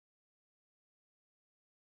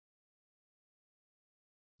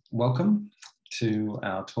Welcome to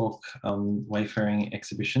our talk on Wayfaring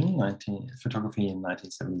Exhibition, Photography in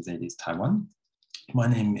 1970s, 80s Taiwan. My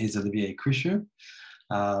name is Olivier Krischer,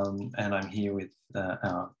 and I'm here with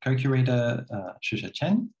our co-curator, Shuxia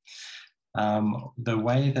Chen. The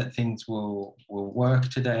way that things will work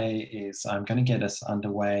today is I'm going to get us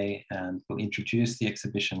underway and we'll introduce the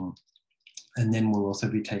exhibition, and then we'll also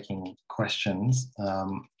be taking questions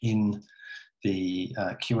in the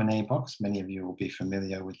Q&A box. Many of you will be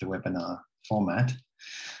familiar with the webinar format.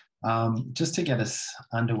 Just to get us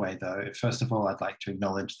underway though, first of all, I'd like to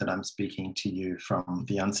acknowledge that I'm speaking to you from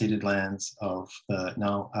the unceded lands of the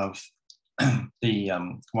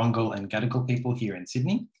Wangal and Gadigal people here in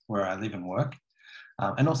Sydney, where I live and work.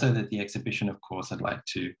 And also that the exhibition, of course, I'd like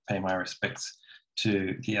to pay my respects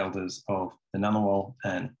to the elders of the Ngunnawal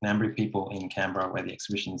and Ngambri people in Canberra, where the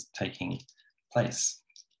exhibition is taking place.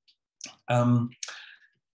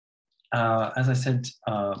 As I said,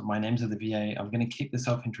 my name's Olivier. I'm going to keep the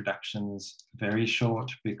self-introductions very short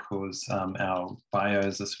because our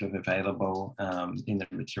bios are sort of available in the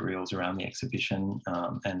materials around the exhibition.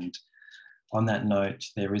 And on that note,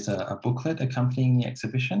 there is a booklet accompanying the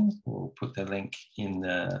exhibition. We'll put the link in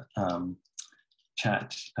the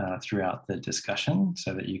chat throughout the discussion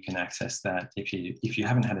so that you can access that if you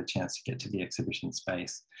haven't had a chance to get to the exhibition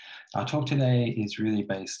space. Our talk today is really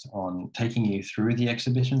based on taking you through the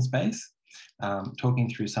exhibition space, talking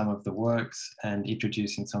through some of the works and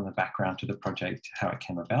introducing some of the background to the project, how it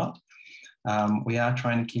came about. We are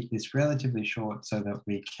trying to keep this relatively short so that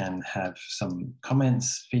we can have some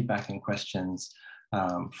comments, feedback and questions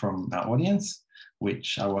from our audience,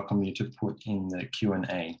 which I welcome you to put in the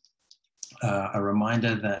Q&A. A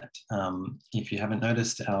reminder that if you haven't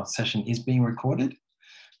noticed, our session is being recorded,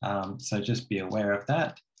 so just be aware of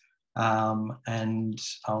that. And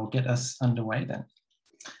I'll get us underway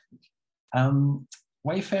then.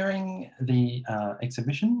 Wayfaring, the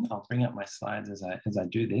exhibition, I'll bring up my slides as I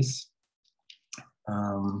do this.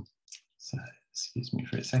 So excuse me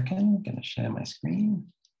for a second, I'm going to share my screen.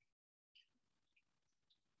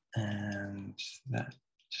 And that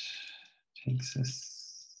takes us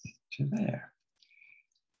to there.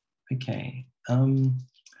 Okay,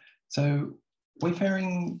 so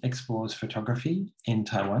Wayfaring explores photography in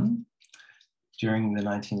Taiwan during the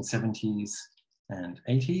 1970s and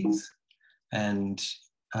 80s, and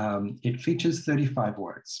it features 35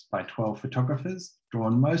 works by 12 photographers,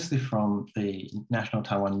 drawn mostly from the National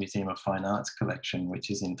Taiwan Museum of Fine Arts collection, which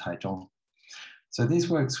is in Taichung. So these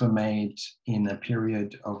works were made in a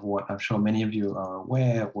period of what I'm sure many of you are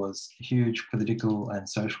aware was huge political and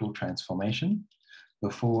social transformation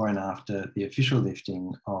before and after the official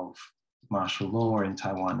lifting of martial law in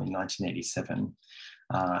Taiwan in 1987,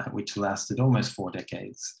 which lasted almost 4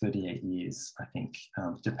 decades, 38 years, I think,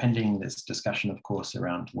 depending this discussion, of course,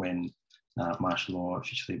 around when martial law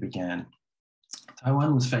officially began.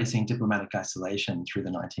 Taiwan was facing diplomatic isolation through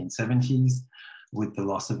the 1970s, with the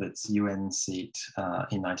loss of its UN seat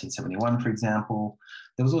in 1971, for example.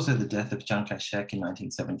 There was also the death of Zhang Peili in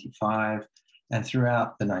 1975. And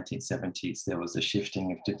throughout the 1970s, there was a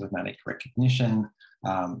shifting of diplomatic recognition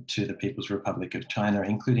to the People's Republic of China,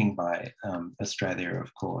 including by Australia,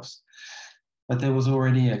 of course. But there was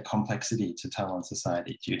already a complexity to Taiwan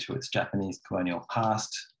society due to its Japanese colonial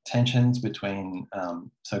past, tensions between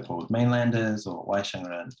so-called mainlanders or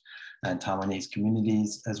Waishenren and Taiwanese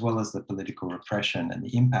communities, as well as the political repression and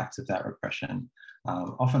the impacts of that repression,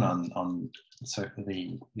 often on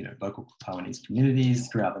the local Taiwanese communities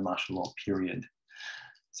throughout the martial law period.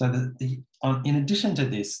 So in addition to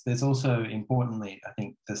this, there's also importantly, I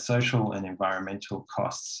think, the social and environmental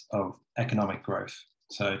costs of economic growth.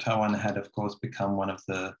 So Taiwan had, of course, become one of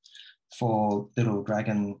the 4 little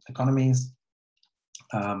dragon economies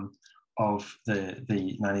of the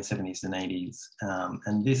 1970s and 80s.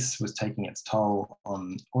 And this was taking its toll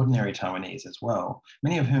on ordinary Taiwanese as well,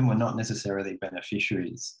 many of whom were not necessarily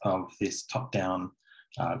beneficiaries of this top-down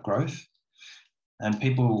growth. And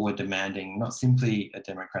people were demanding not simply a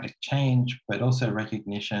democratic change, but also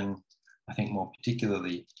recognition, I think more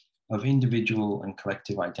particularly, of individual and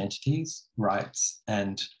collective identities, rights,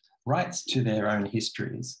 and rights to their own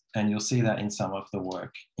histories. And you'll see that in some of the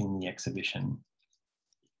work in the exhibition.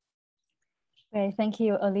 Great, thank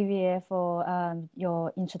you, Olivier, for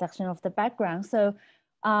your introduction of the background. So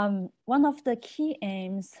one of the key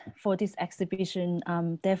aims for this exhibition,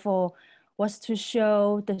 therefore, was to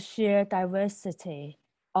show the sheer diversity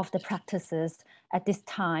of the practices at this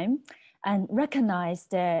time and recognize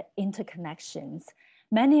their interconnections.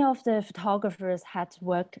 Many of the photographers had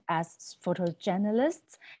worked as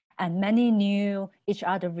photojournalists And many knew each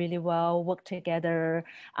other really well, worked together,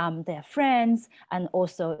 they're friends, and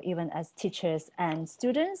also even as teachers and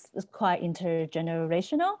students, it's quite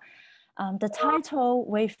intergenerational. The title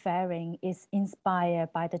Wayfaring is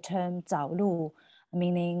inspired by the term 找路,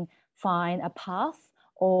 meaning find a path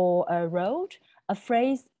or a road, a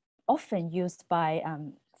phrase often used by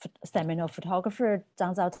seminal photographer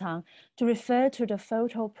Zhang Peili to refer to the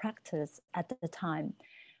photo practice at the time.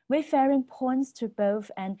 Wayfaring points to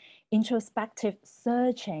both an introspective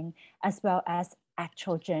searching as well as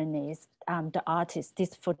actual journeys the artists,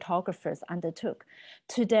 these photographers undertook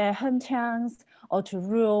to their hometowns or to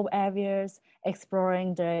rural areas,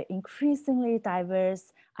 exploring the increasingly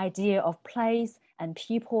diverse idea of place and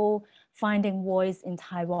people, finding voice in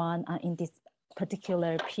Taiwan in this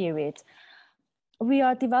particular period. We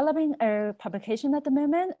are developing a publication at the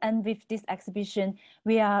moment, and with this exhibition,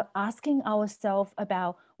 we are asking ourselves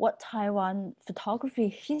about what Taiwan photography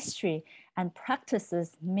history and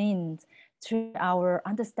practices means to our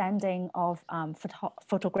understanding of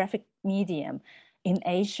photographic medium in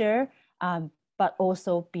Asia, but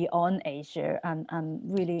also beyond Asia, and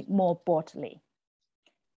really more broadly.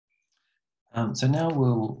 So now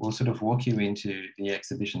we'll sort of walk you into the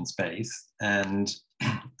exhibition space, and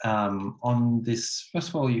on this, first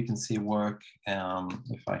of all, you can see work,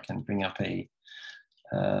 if I can bring up a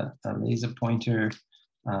laser pointer,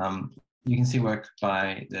 you can see work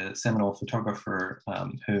by the seminal photographer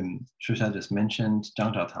whom Shuxia just mentioned,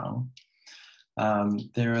 Zhang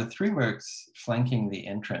Peili. There are 3 works flanking the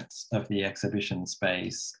entrance of the exhibition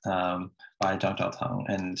space by Zhang Peili,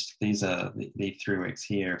 and these are the 3 works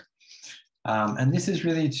here. And this is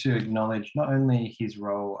really to acknowledge not only his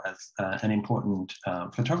role as an important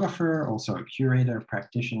photographer, also a curator,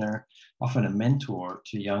 practitioner, often a mentor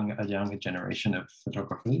to a younger generation of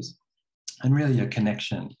photographers, and really a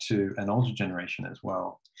connection to an older generation as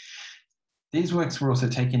well. These works were also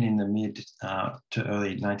taken in the mid to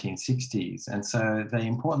early 1960s, and so they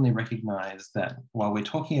importantly recognize that while we're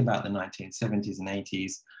talking about the 1970s and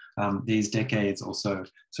 80s, these decades also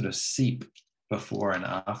sort of seep before and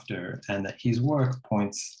after, and that his work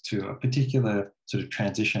points to a particular sort of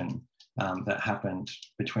transition that happened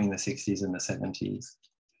between the 60s and the 70s.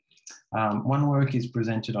 One work is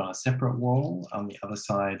presented on a separate wall on the other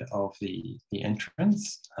side of the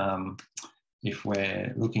entrance. If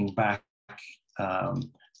we're looking back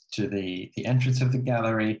to the entrance of the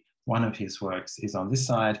gallery, one of his works is on this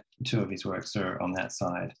side, 2 of his works are on that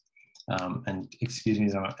side. And excuse me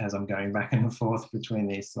as I'm going back and forth between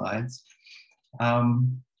these slides.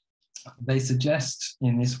 They suggest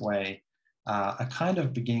in this way a kind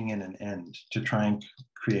of beginning and an end to try and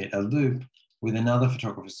create a loop with another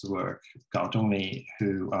photographer's work, Gao Zhongli,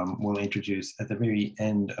 who we'll introduce at the very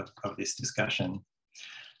end of this discussion.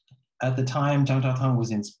 At the time, Zhang Peili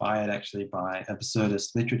was inspired actually by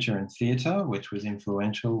absurdist literature and theatre, which was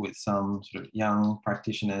influential with some sort of young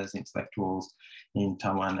practitioners, intellectuals in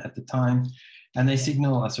Taiwan at the time. And they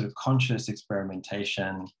signal a sort of conscious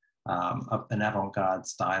experimentation, an avant-garde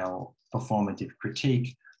style performative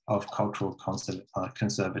critique of cultural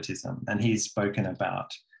conservatism. And he's spoken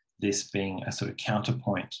about this being a sort of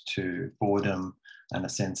counterpoint to boredom and a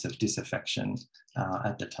sense of disaffection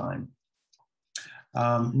at the time.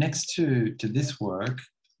 Next to this work,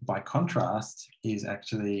 by contrast, is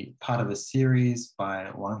actually part of a series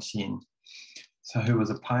by Wang Xin, who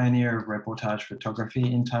was a pioneer of reportage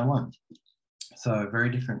photography in Taiwan. So a very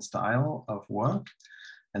different style of work.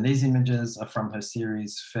 And these images are from her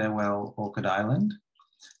series Farewell Orchid Island,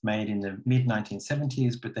 made in the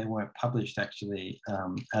mid-1970s, but they weren't published actually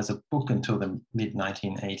as a book until the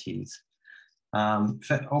mid-1980s.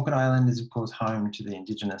 Orchid Island is of course home to the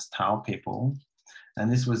indigenous Chau people, and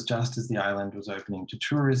this was just as the island was opening to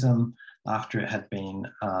tourism after it had been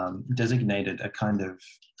designated a kind of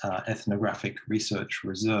ethnographic research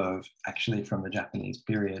reserve, actually from the Japanese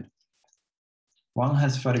period. Wang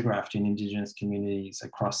has photographed in indigenous communities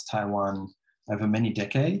across Taiwan over many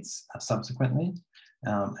decades subsequently,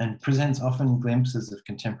 and presents often glimpses of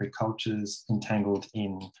contemporary cultures entangled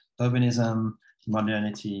in urbanism,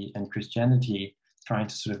 modernity, and Christianity, trying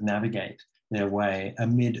to sort of navigate their way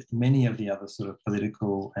amid many of the other sort of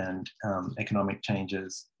political and economic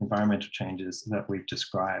changes, environmental changes that we've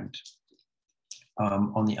described.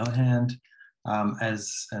 On the other hand,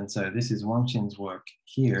 so this is Wang Xin's work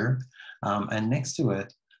here, and next to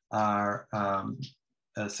it are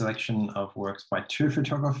a selection of works by 2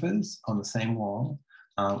 photographers on the same wall.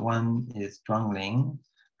 One is Zhuang Ling.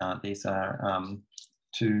 These are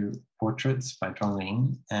 2 portraits by Zhuang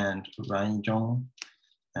Ling and Ran Yizhong.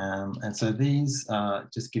 And so these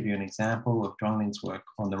just give you an example of Zhuangling's work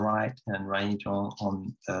on the right and Ran Yizhong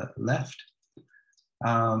on the left.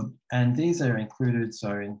 And these are included,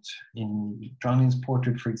 so in Zhuangling's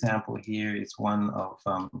portrait, for example, here is one of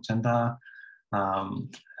Chen Da,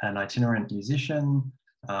 an itinerant musician,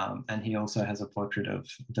 and he also has a portrait of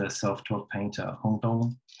the self-taught painter Hong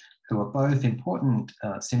Dong, who are both important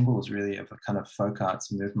symbols really of a kind of folk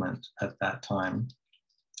arts movement at that time.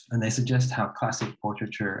 And they suggest how classic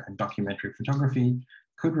portraiture and documentary photography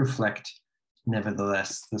could reflect,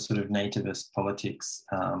 nevertheless, the sort of nativist politics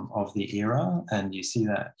of the era. And you see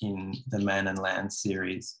that in the Man and Land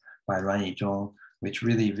series by Ran Yizhong, which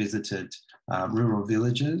really visited rural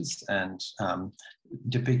villages and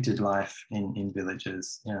depicted life in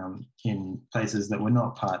villages in places that were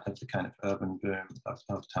not part of the kind of urban boom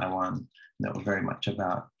of Taiwan, that were very much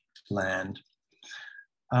about land.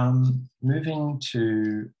 Moving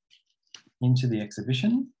into the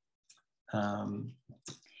exhibition.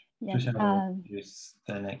 Just introduce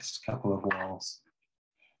the next couple of walls.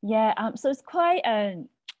 Yeah, so it's quite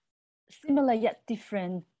similar yet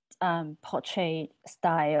different portrait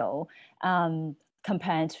style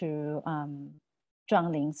compared to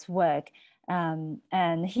Zhuangling's work.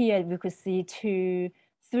 And here we could see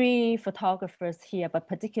three photographers here, but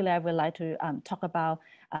particularly I would like to talk about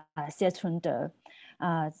Xie Chunde.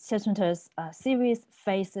 Xie Chunde's series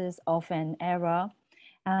Faces of an Era.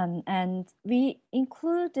 And we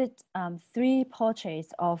included three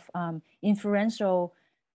portraits of influential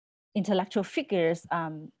intellectual figures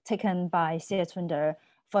taken by Xie Chunde.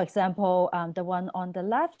 For example, the one on the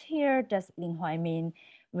left here, that's Lin Huaimin,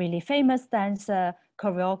 really famous dancer,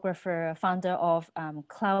 choreographer, founder of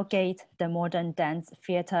Cloudgate, the modern dance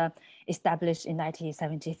theater established in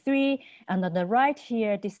 1973. And on the right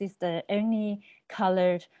here, this is the only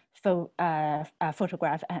colored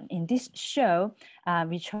photograph. And in this show,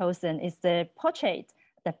 we chosen is the portrait,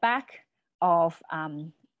 the back of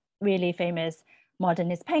really famous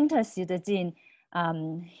modernist painter Xu Dejin,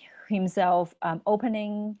 himself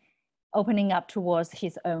opening up towards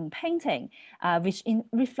his own painting, which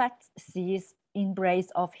reflects Xi's embrace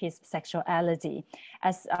of his sexuality.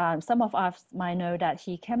 As some of us might know that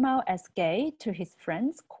he came out as gay to his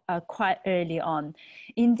friends quite early on.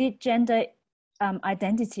 Indeed, gender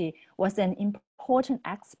identity was an important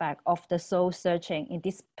aspect of the soul searching in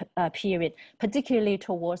this period, particularly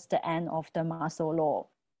towards the end of the Martial law.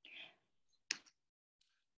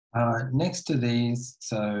 Next to these,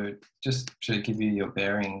 so just to give you your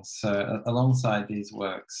bearings, so alongside these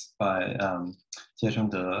works by Xie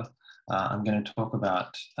Chunde, I'm going to talk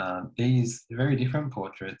about these very different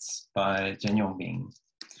portraits by Zhen Yongbing.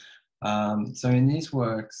 So in these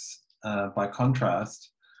works, by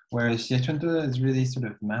contrast, whereas Xie Chunde is really sort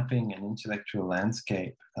of mapping an intellectual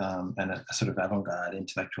landscape and a sort of avant-garde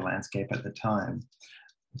intellectual landscape at the time,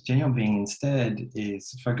 Zhen Yongbing instead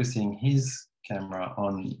is focusing his camera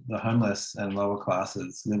on the homeless and lower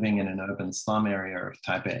classes living in an urban slum area of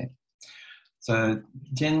Taipei. So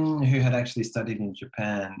Jen, who had actually studied in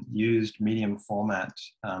Japan, used medium format,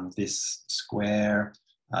 this square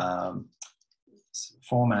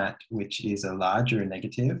format, which is a larger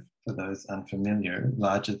negative, for those unfamiliar,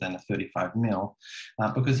 larger than a 35mm,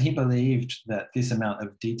 because he believed that this amount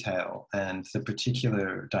of detail and the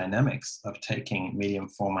particular dynamics of taking medium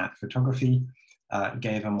format photography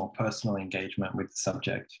gave a more personal engagement with the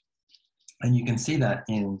subject. And you can see that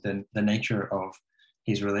in the nature of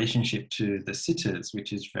his relationship to the sitters,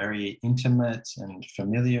 which is very intimate and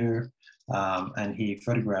familiar. And he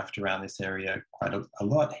photographed around this area quite a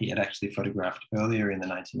lot. He had actually photographed earlier in the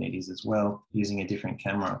 1980s as well, using a different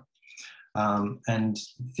camera. And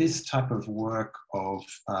this type of work of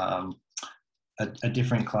a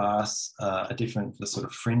different class, a different sort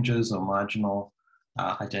of fringes or marginal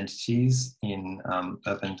identities in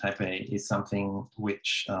urban Taipei is something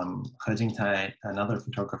which He Jingtai, another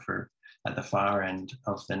photographer at the far end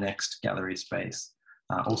of the next gallery space,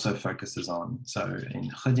 also focuses on. So in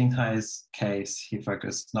He Jingtai's case, he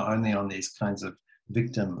focused not only on these kinds of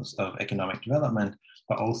victims of economic development,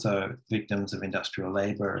 but also victims of industrial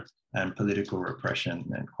labor and political repression,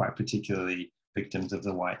 and quite particularly victims of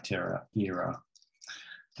the White Terror era.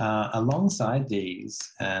 Alongside these,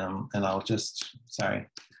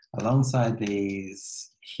 alongside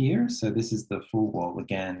these here, so this is the full wall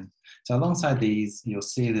again. So alongside these, you'll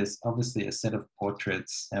see there's obviously a set of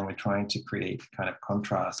portraits, and we're trying to create kind of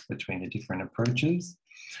contrast between the different approaches.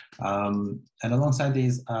 And alongside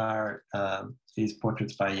these are these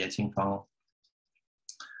portraits by Ye Qingfeng.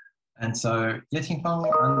 And so Ye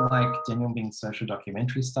Qingfeng, unlike Zhen Yongbing's social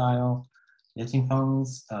documentary style, Ye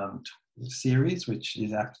Qingfeng's series, which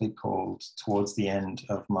is actually called Towards the End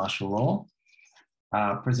of Martial Law,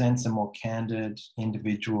 presents a more candid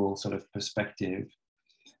individual sort of perspective.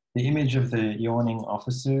 The image of the yawning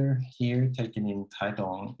officer here, taken in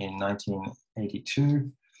Taidong in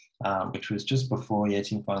 1982, which was just before Ye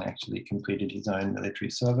Qingfang actually completed his own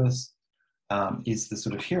military service, is the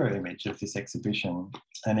sort of hero image of this exhibition.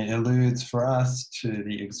 And it alludes for us to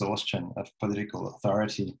the exhaustion of political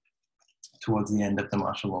authority towards the end of the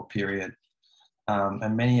martial law period.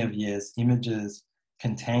 And many of Ye's images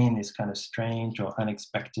contain this kind of strange or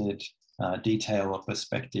unexpected detail or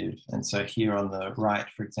perspective. And so here on the right,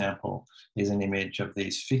 for example, is an image of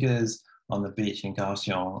these figures on the beach in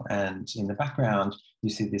Kaohsiung. And in the background, you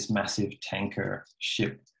see this massive tanker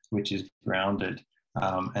ship, which is grounded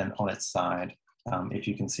and on its side, if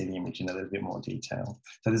you can see the image in a little bit more detail.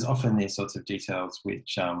 So there's often these sorts of details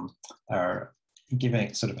which are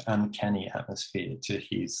giving sort of uncanny atmosphere to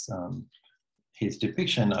his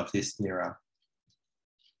depiction of this era.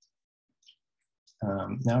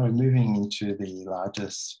 Now we're moving into the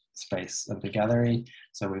largest space of the gallery.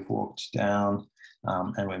 So we've walked down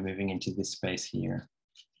and we're moving into this space here.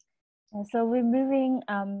 So we're moving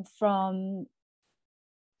from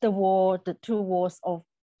the two walls of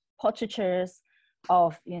portraitures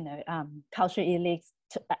of, cultural elites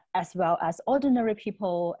as well as ordinary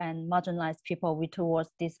people and marginalized people towards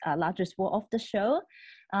this largest wall of the show.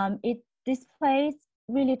 It displays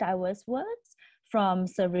really diverse works, from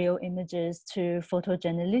surreal images to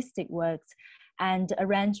photojournalistic works, and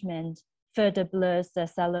arrangement further blurs the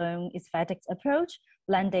salon aesthetics approach,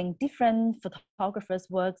 blending different photographers'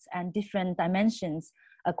 works and different dimensions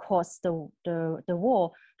across the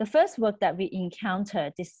wall. The first work that we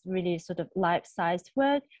encountered, this really sort of life-sized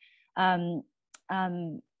work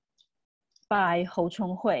by Hou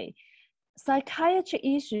Chonghui. Psychiatry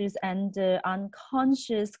issues and the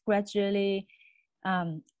unconscious gradually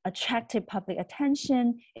attracted public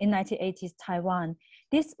attention in 1980s Taiwan.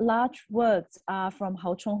 These large works are from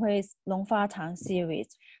Hou Chonghui's Longfa Tang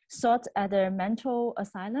series, shot at a mental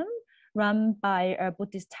asylum run by a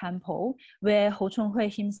Buddhist temple, where Hou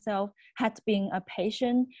Chonghui himself had been a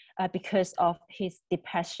patient because of his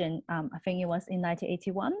depression. I think it was in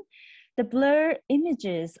 1981. The blur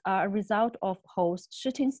images are a result of Hou's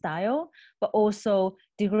shooting style, but also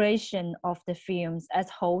degradation of the films, as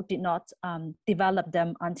Hou did not develop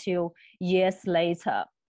them until years later.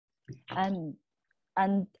 And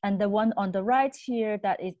the one on the right here,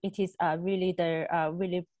 that it is really the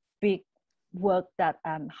really big work that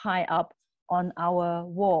high up on our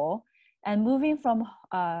wall. And moving from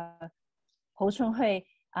Hou Chonghui,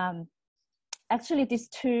 actually, these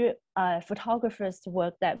two photographers'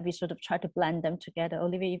 work that we sort of try to blend them together.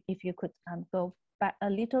 Olivier, if you could go back a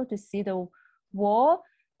little to see the wall,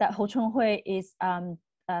 that Hou Chonghui is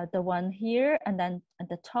the one here, and then at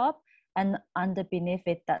the top, and under beneath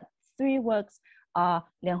it, that three works are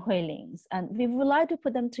Lian Huiling's. And we would like to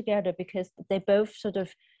put them together because they both sort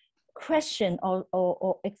of question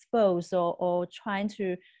or expose or trying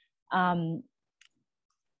to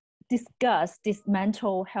discuss this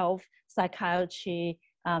mental health psychiatry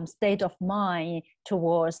state of mind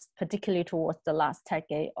particularly towards the last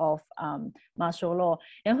decade of martial law.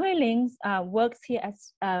 Lian Huiling's works here,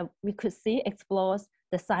 as we could see, explores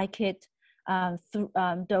the psychic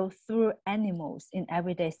through animals in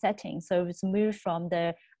everyday settings. So it's moved from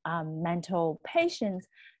the mental patients.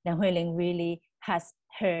 Lian Huiling really has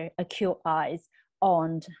her acute eyes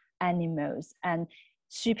on animals, and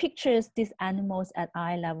she pictures these animals at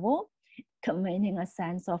eye level, conveying a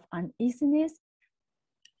sense of uneasiness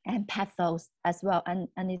and pathos as well. And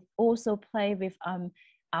it also play with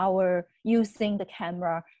our using the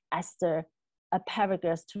camera as a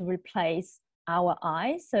paragraph to replace our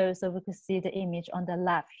eyes. So we could see the image on the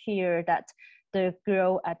left here that the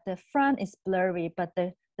girl at the front is blurry, but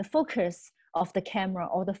the focus of the camera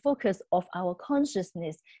or the focus of our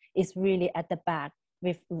consciousness is really at the back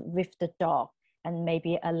with the dog and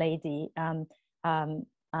maybe a lady at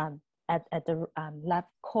the left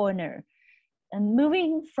corner. And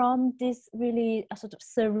moving from this really sort of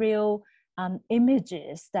surreal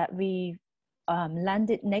images that we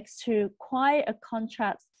landed next to quite a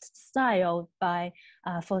contrast style by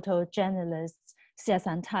photojournalist Xia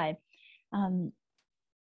Santai.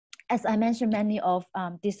 As I mentioned, many of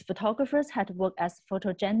these photographers had worked as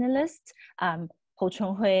photojournalists. Hou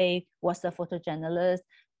Chonghui was a photojournalist,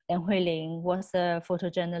 Lian Huiling was a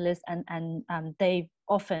photojournalist, and they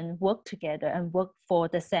often work together and work for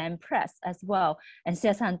the same press as well. And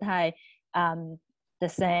Xia Santai, the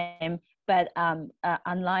same, but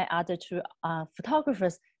unlike other two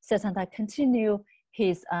photographers, Xia Santai continue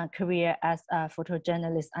his career as a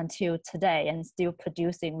photojournalist until today, and still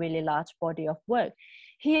producing really large body of work.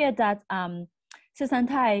 Here that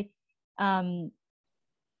Sisantai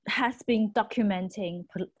has been documenting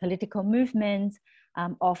political movements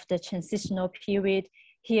of the transitional period.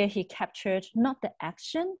 Here he captured not the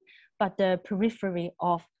action, but the periphery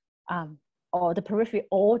of or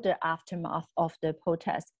the aftermath of the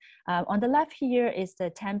protest. On the left here is the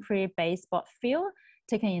temporary baseball field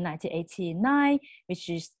taken in 1989, which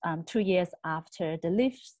is 2 years after the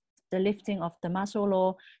lifting of the martial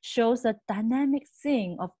law, shows a dynamic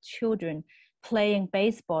scene of children playing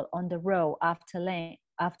baseball on the road after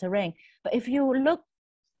rain. But if you look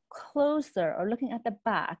closer or looking at the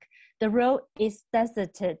back, the road is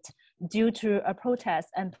deserted due to a protest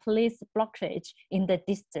and police blockage in the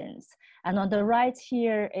distance. And on the right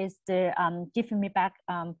here is the Giving Me Back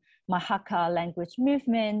My Hakka language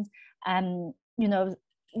movement, and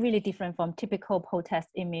really different from typical protest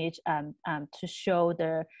image to show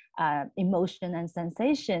the emotion and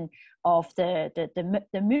sensation of the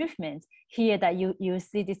movement. Here that you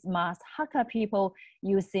see this masked Hakka people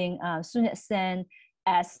using Sun Yat-sen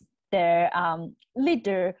as their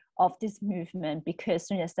leader of this movement, because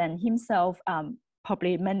Sun Yat-sen himself,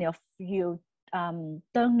 probably many of you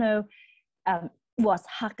don't know, was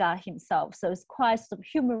Hakka himself. So it's quite sort of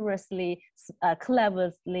humorously,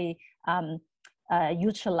 cleverly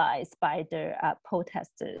utilized by the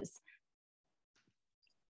protesters.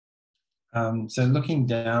 So looking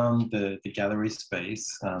down the gallery space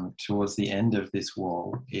towards the end of this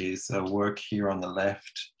wall is a work here on the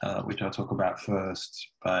left, which I'll talk about first,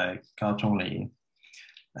 by Gao Tongli.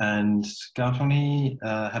 And Gao Tongli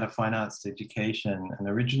had a fine arts education and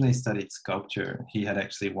originally studied sculpture. He had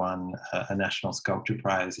actually won a national sculpture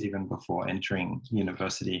prize even before entering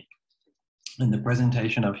university. And the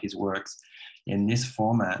presentation of his works in this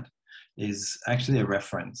format is actually a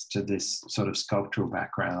reference to this sort of sculptural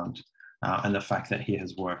background and the fact that he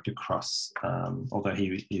has worked across, although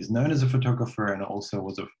he is known as a photographer and also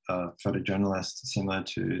was a photojournalist similar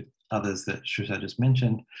to others that Shuxia just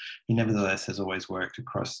mentioned, he nevertheless has always worked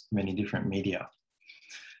across many different media.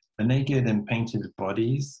 The naked and painted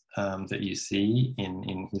bodies that you see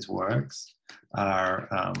in his works are,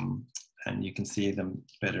 and you can see them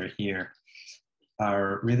better here,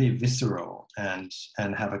 are really visceral and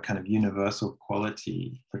have a kind of universal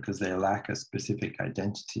quality because they lack a specific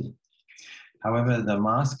identity. However, the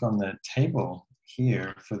mask on the table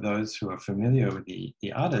here, for those who are familiar with the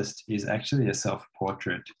artist, is actually a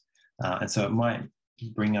self-portrait. And so it might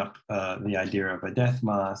bring up the idea of a death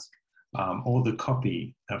mask, or the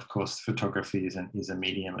copy. Of course, photography is a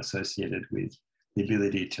medium associated with the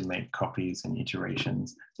ability to make copies and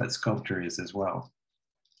iterations, but sculpture is as well.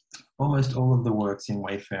 Almost all of the works in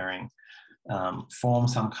Wayfaring form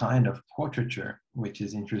some kind of portraiture, which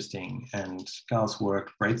is interesting. And Gao's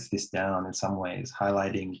work breaks this down in some ways,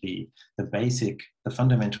 highlighting the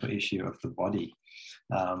fundamental issue of the body,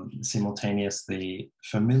 simultaneously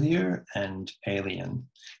familiar and alien.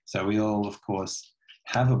 So we all, of course,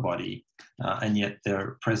 have a body, and yet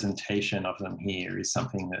their presentation of them here is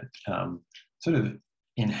something that sort of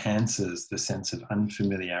enhances the sense of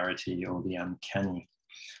unfamiliarity or the uncanny.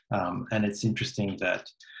 And it's interesting that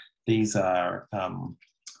these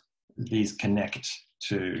connect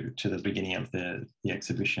to the beginning of the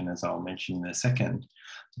exhibition, as I'll mention in a second.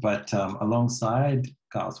 But alongside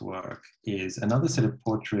Gao's work is another set of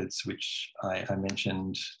portraits, which I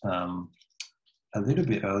mentioned a little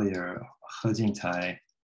bit earlier, He Jingtai.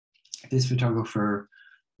 This photographer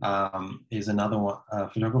is another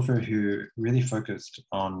photographer who really focused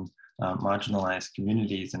on marginalized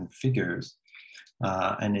communities and figures.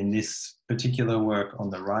 And in this particular work on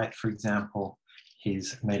the right, for example,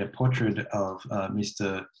 he's made a portrait of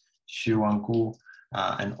Mr. Xu Wanggu,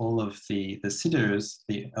 and all of the sitters,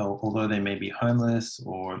 although they may be homeless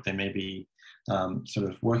or they may be sort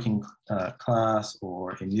of working class,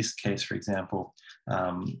 or in this case, for example,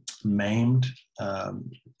 maimed,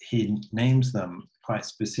 he names them quite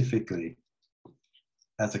specifically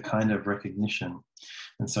as a kind of recognition.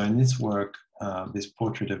 And so in this work, this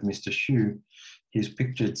portrait of Mr. Xu, he's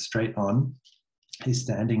pictured straight on. He's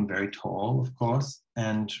standing very tall, of course,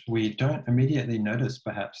 and we don't immediately notice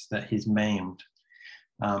perhaps that he's maimed.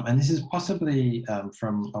 And this is possibly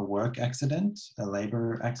from a work accident, a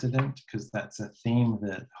labor accident, because that's a theme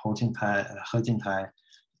that He Jingtai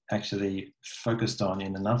actually focused on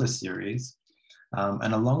in another series.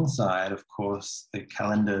 And alongside, of course, the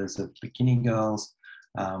calendars of bikini girls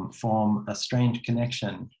form a strange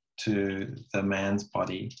connection to the man's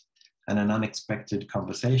body and an unexpected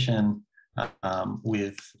conversation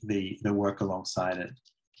with the work alongside it.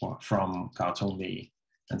 from Li.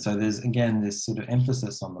 And so there's, again, this sort of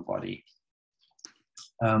emphasis on the body.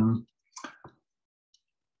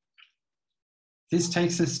 This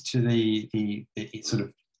takes us to the sort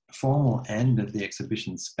of formal end of the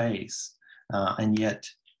exhibition space. And yet,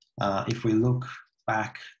 if we look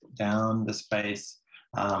back down the space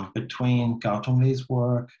between Li's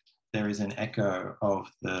work, there is an echo of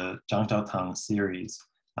the Zhang series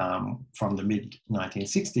from the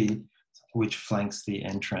mid-1960s, which flanks the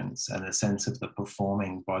entrance and the sense of the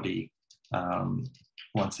performing body.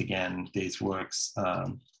 Once again, these works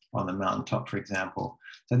on the mountaintop, for example.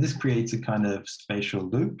 So this creates a kind of spatial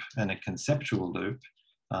loop and a conceptual loop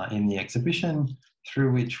in the exhibition,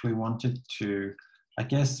 through which we wanted to, I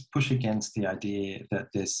guess, push against the idea that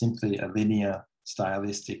there's simply a linear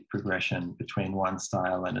stylistic progression between one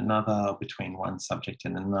style and another, or between one subject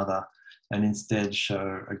and another, and instead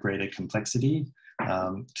show a greater complexity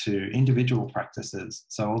to individual practices.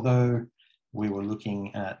 So although we were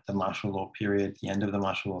looking at the martial law period, the end of the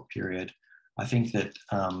martial law period, I think that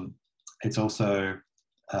it's also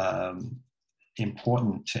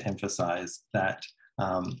important to emphasize that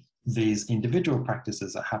these individual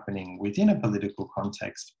practices are happening within a political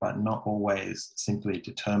context, but not always simply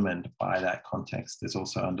determined by that context. There's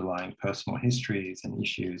also underlying personal histories and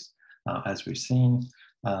issues, as we've seen,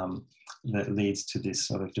 that leads to this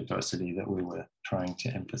sort of diversity that we were trying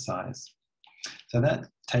to emphasize. So that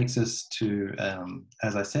takes us to,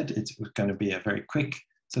 as I said, it's going to be a very quick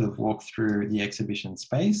sort of walk through the exhibition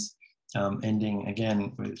space, ending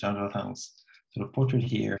again with Zhang Peili's sort of portrait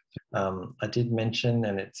here. I did mention,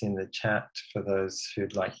 and it's in the chat for those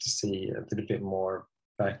who'd like to see a little bit more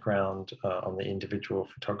background on the individual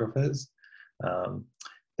photographers.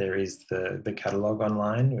 There is the catalogue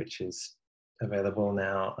online, which is available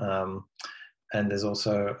now. And there's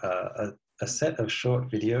also a set of short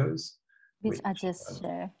videos. Which I just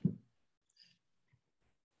share.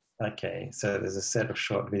 Okay, so there's a set of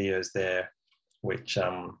short videos there, which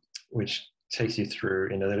takes you through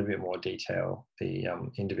in a little bit more detail the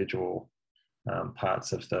individual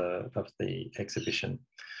parts of the exhibition.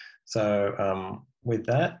 So with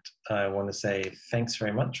that, I want to say thanks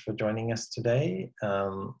very much for joining us today.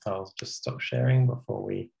 I'll just stop sharing before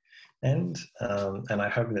we end. And I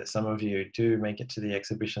hope that some of you do make it to the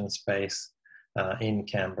exhibition space in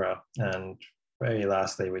Canberra. And very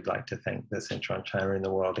lastly, we'd like to thank the Centre on China in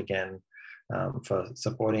the World again for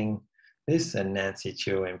supporting this, and Nancy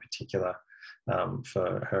Chau in particular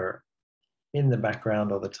for her in the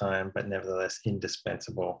background all the time, but nevertheless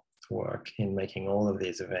indispensable work in making all of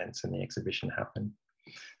these events and the exhibition happen.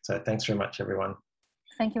 So thanks very much, everyone.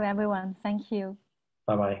 Thank you, everyone. Thank you.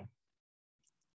 Bye-bye.